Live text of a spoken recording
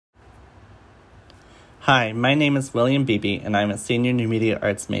Hi, my name is William Beebe, and I'm a senior new media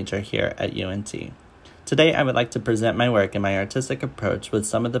arts major here at UNT. Today, I would like to present my work and my artistic approach with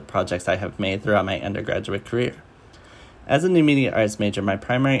some of the projects I have made throughout my undergraduate career. As a new media arts major, my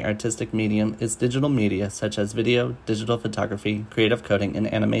primary artistic medium is digital media such as video, digital photography, creative coding, and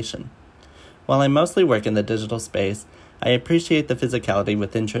animation. While I mostly work in the digital space, I appreciate the physicality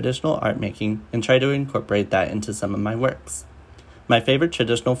within traditional art making and try to incorporate that into some of my works. My favorite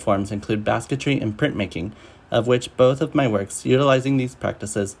traditional forms include basketry and printmaking, of which both of my works utilizing these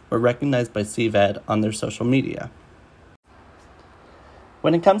practices were recognized by CVED on their social media.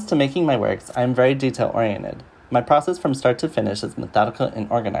 When it comes to making my works, I am very detail-oriented. My process from start to finish is methodical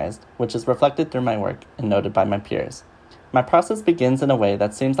and organized, which is reflected through my work and noted by my peers. My process begins in a way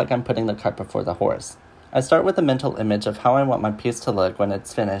that seems like I'm putting the cart before the horse. I start with a mental image of how I want my piece to look when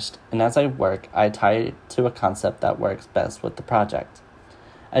it's finished, and as I work, I tie it to a concept that works best with the project.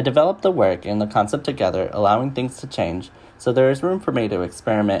 I develop the work and the concept together, allowing things to change, so there is room for me to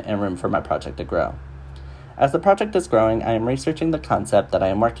experiment and room for my project to grow. As the project is growing, I am researching the concept that I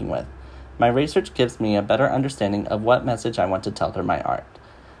am working with. My research gives me a better understanding of what message I want to tell through my art.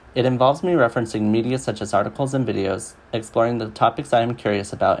 It involves me referencing media such as articles and videos, exploring the topics I am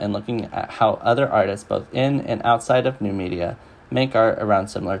curious about, and looking at how other artists, both in and outside of new media, make art around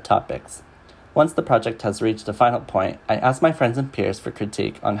similar topics. Once the project has reached a final point, I ask my friends and peers for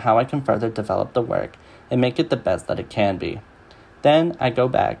critique on how I can further develop the work and make it the best that it can be. Then I go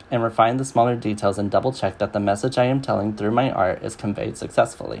back and refine the smaller details and double-check that the message I am telling through my art is conveyed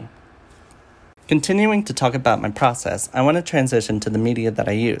successfully. Continuing to talk about my process, I want to transition to the media that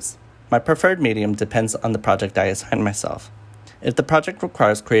I use. My preferred medium depends on the project I assign myself. If the project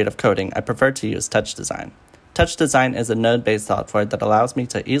requires creative coding, I prefer to use Touch Design. Touch Design is a node-based software that allows me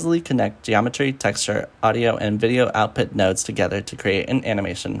to easily connect geometry, texture, audio, and video output nodes together to create an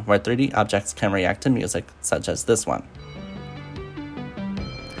animation where 3D objects can react to music, such as this one.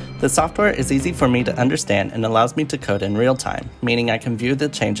 The software is easy for me to understand and allows me to code in real time, meaning I can view the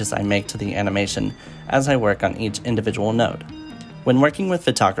changes I make to the animation as I work on each individual node. When working with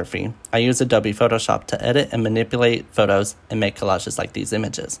photography, I use Adobe Photoshop to edit and manipulate photos and make collages like these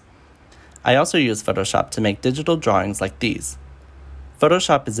images. I also use Photoshop to make digital drawings like these.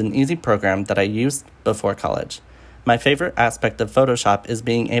 Photoshop is an easy program that I used before college. My favorite aspect of Photoshop is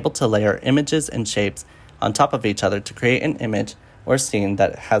being able to layer images and shapes on top of each other to create an image or scene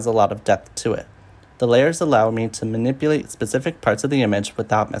that has a lot of depth to it. The layers allow me to manipulate specific parts of the image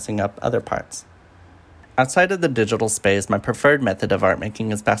without messing up other parts. Outside of the digital space, my preferred method of art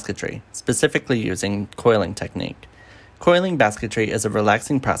making is basketry, specifically using coiling technique. Coiling basketry is a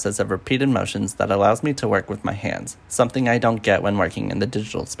relaxing process of repeated motions that allows me to work with my hands, something I don't get when working in the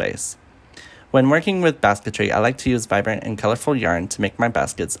digital space. When working with basketry, I like to use vibrant and colorful yarn to make my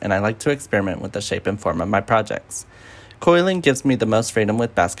baskets, and I like to experiment with the shape and form of my projects. Coiling gives me the most freedom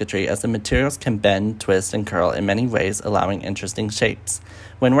with basketry as the materials can bend, twist, and curl in many ways, allowing interesting shapes.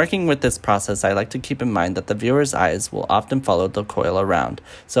 When working with this process, I like to keep in mind that the viewer's eyes will often follow the coil around,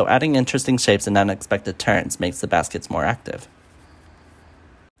 so adding interesting shapes and unexpected turns makes the baskets more active.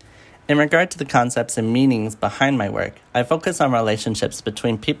 In regard to the concepts and meanings behind my work, I focus on relationships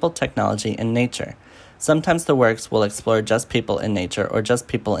between people, technology, and nature. Sometimes the works will explore just people and nature or just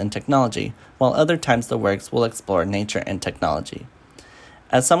people and technology, while other times the works will explore nature and technology.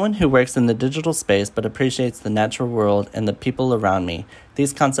 As someone who works in the digital space but appreciates the natural world and the people around me,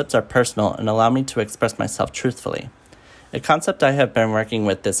 these concepts are personal and allow me to express myself truthfully. A concept I have been working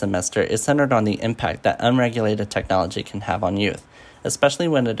with this semester is centered on the impact that unregulated technology can have on youth, especially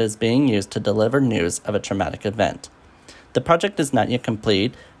when it is being used to deliver news of a traumatic event. The project is not yet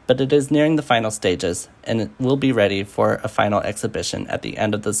complete, but it is nearing the final stages, and it will be ready for a final exhibition at the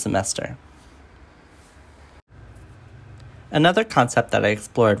end of the semester. Another concept that I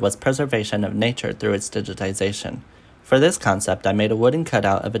explored was preservation of nature through its digitization. For this concept, I made a wooden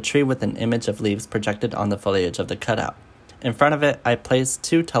cutout of a tree with an image of leaves projected on the foliage of the cutout. In front of it, I placed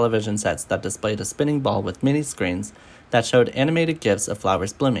 2 television sets that displayed a spinning ball with mini screens that showed animated GIFs of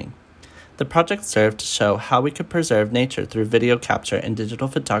flowers blooming. The project served to show how we could preserve nature through video capture and digital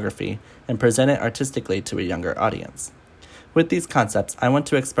photography and present it artistically to a younger audience. With these concepts, I want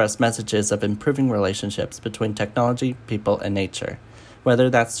to express messages of improving relationships between technology, people, and nature,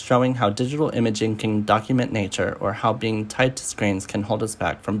 whether that's showing how digital imaging can document nature or how being tied to screens can hold us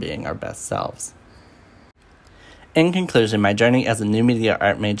back from being our best selves. In conclusion, my journey as a new media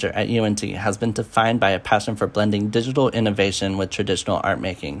art major at UNT has been defined by a passion for blending digital innovation with traditional art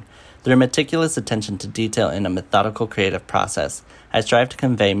making. Through meticulous attention to detail in a methodical creative process, I strive to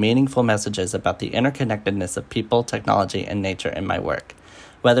convey meaningful messages about the interconnectedness of people, technology, and nature in my work.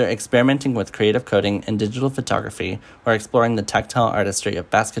 Whether experimenting with creative coding and digital photography or exploring the tactile artistry of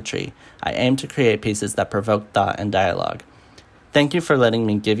basketry, I aim to create pieces that provoke thought and dialogue. Thank you for letting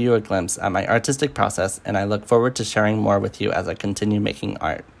me give you a glimpse at my artistic process, and I look forward to sharing more with you as I continue making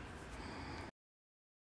art.